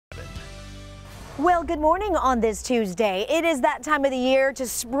Well, good morning on this Tuesday. It is that time of the year to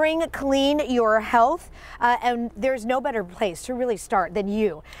spring clean your health, and there's no better place to really start than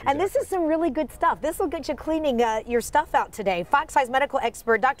you. Exactly. And this is some really good stuff. This will get you cleaning your stuff out today. Fox5 medical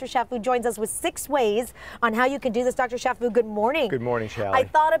expert Dr. Chaffoo joins us with 6 ways on how you can do this. Dr. Chaffoo, good morning. Good morning, Shally. I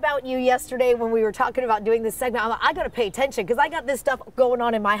thought about you yesterday when we were talking about doing this segment. I'm like, I got to pay attention because I got this stuff going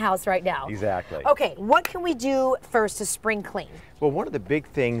on in my house right now. Exactly. Okay, what can we do first to spring clean? Well, one of the big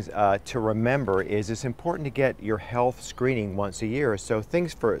things to remember is it's important to get your health screening once a year. So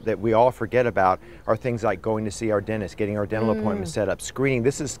things that we all forget about are things like going to see our dentist, getting our dental appointment set up, screening.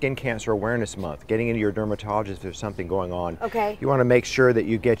 This is Skin Cancer Awareness Month, getting into your dermatologist if there's something going on. Okay. You want to make sure that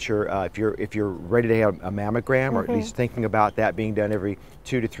you get your, if you're ready to have a mammogram, or at least thinking about that being done every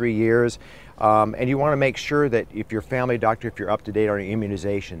 2 to 3 years. And you want to make sure that if your family doctor, if you're up to date on your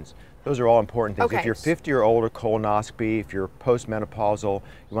immunizations. Those are all important things. Okay. If you're 50 or older, colonoscopy. If you're postmenopausal,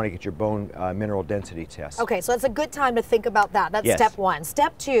 you want to get your bone mineral density test. Okay, so it's a good time to think about that. That's yes. Step 1.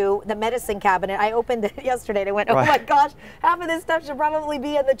 Step 2, the medicine cabinet. I opened it yesterday and I went, oh my gosh, half of this stuff should probably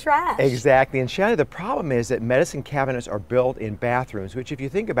be in the trash. Exactly. And Shally, the problem is that medicine cabinets are built in bathrooms, which if you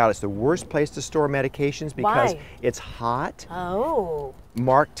think about it, it's the worst place to store medications because it's hot. Oh.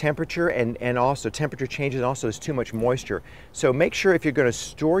 Marked temperature and also temperature changes, and also there's too much moisture. So make sure if you're going to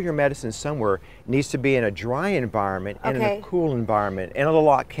store your medicine somewhere, it needs to be in a dry environment and in a cool environment, and in a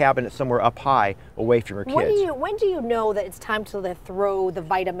locked cabinet somewhere up high away from your kids. When do you know that it's time to throw the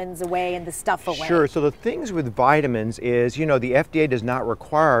vitamins away and the stuff away? Sure. So the things with vitamins is, you know, the FDA does not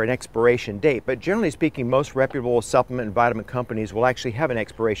require an expiration date, but generally speaking, most reputable supplement and vitamin companies will actually have an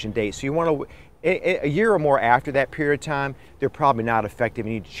expiration date. So you want to, a year or more after that period of time, they're probably not effective.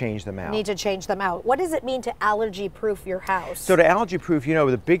 You need to change them out. Need to change them out. What does it mean to allergy-proof your house? So to allergy-proof, you know,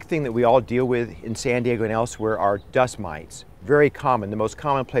 the big thing that we all deal with in San Diego and elsewhere are dust mites. Very common. The most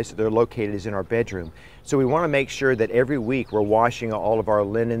common place that they're located is in our bedroom. So we want to make sure that every week we're washing all of our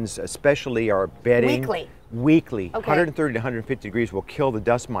linens, especially our bedding. Weekly. 130 to 150 degrees will kill the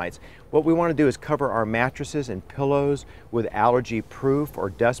dust mites. What we want to do is cover our mattresses and pillows with allergy-proof or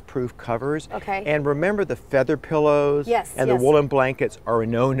dust-proof covers. And remember, the feather pillows and the woolen blankets are a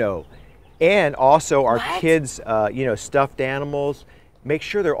no-no. And also our kids, you know, stuffed animals. Make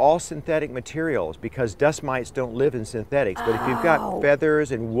sure they're all synthetic materials because dust mites don't live in synthetics. But if you've got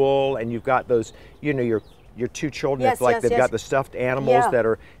feathers and wool and you've got those, you know, your 2 children, they've got the stuffed animals that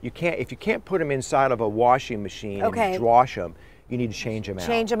are, if you can't put them inside of a washing machine and wash them, you need to change them out.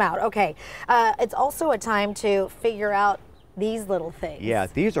 Change them out, okay. It's also a time to figure out these little things. Yeah,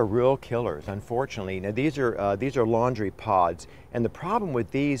 these are real killers, unfortunately. Now these are laundry pods, and the problem with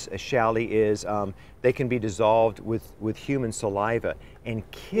these, Shally, is they can be dissolved with human saliva, and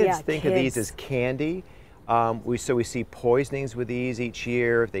kids think of these as candy. We see poisonings with these each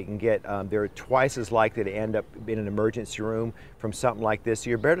year. They can get, they're twice as likely to end up in an emergency room from something like this. So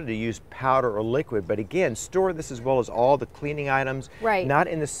you're better to use powder or liquid, but again, store this as well as all the cleaning items, not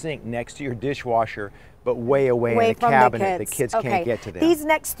in the sink next to your dishwasher, but way away in the cabinet. The kids can't get to them. These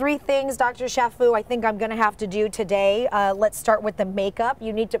next 3 things, Dr. Chaffoo, I think I'm going to have to do today. Let's start with the makeup.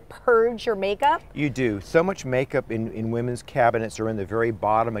 You need to purge your makeup. You do. So much makeup in women's cabinets are in the very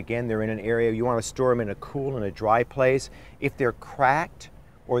bottom. Again, they're in an area you want to store them in a cool and a dry place. If they're cracked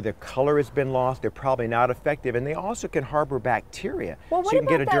or the color has been lost, they're probably not effective, and they also can harbor bacteria, so you can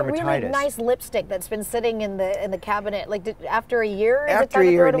get a dermatitis. Really nice lipstick that's been sitting in the cabinet, like after a year? After a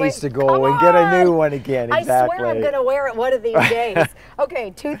year, it needs to go and get a new one again. Exactly. I swear I'm going to wear it one of these days.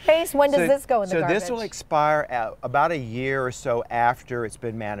 Okay, toothpaste. When does this go in the garbage? So this will expire about a year or so after it's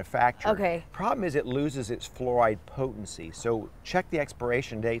been manufactured. Okay. Problem is, it loses its fluoride potency. So check the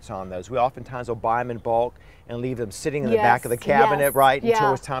expiration dates on those. We oftentimes will buy them in bulk and leave them sitting in the back of the cabinet,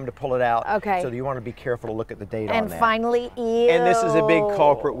 until it's time to pull it out. So you want to be careful to look at the date on that. And finally, ew. And this is a big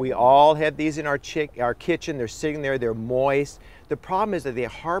culprit. We all have these in our kitchen. They're sitting there. They're moist. The problem is that they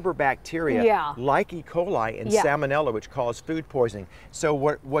harbor bacteria like E. coli and salmonella, which cause food poisoning. So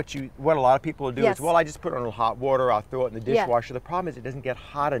what a lot of people will do is, well, I just put it on hot water. I'll throw it in the dishwasher. The problem is it doesn't get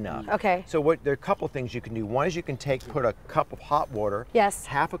hot enough. So there are a couple of things you can do. One is you can put a cup of hot water,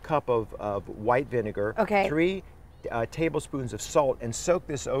 half a cup of white vinegar, 3 tablespoons of salt, and soak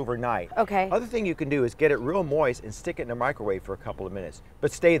this overnight. Other thing you can do is get it real moist and stick it in the microwave for a couple of minutes,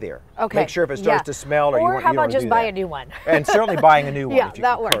 but stay there. Make sure if it starts to smell, or how about just buy a new one? And certainly buying a new one. If you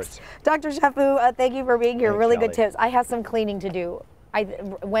that works. Dr. Chaffoo, thank you for being here. Really good tips. I have some cleaning to do.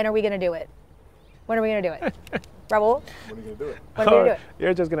 When are we going to do it? When are we going to do it? Raul? When are you going to do it? When are we going to do it?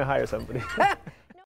 You're just going to hire somebody.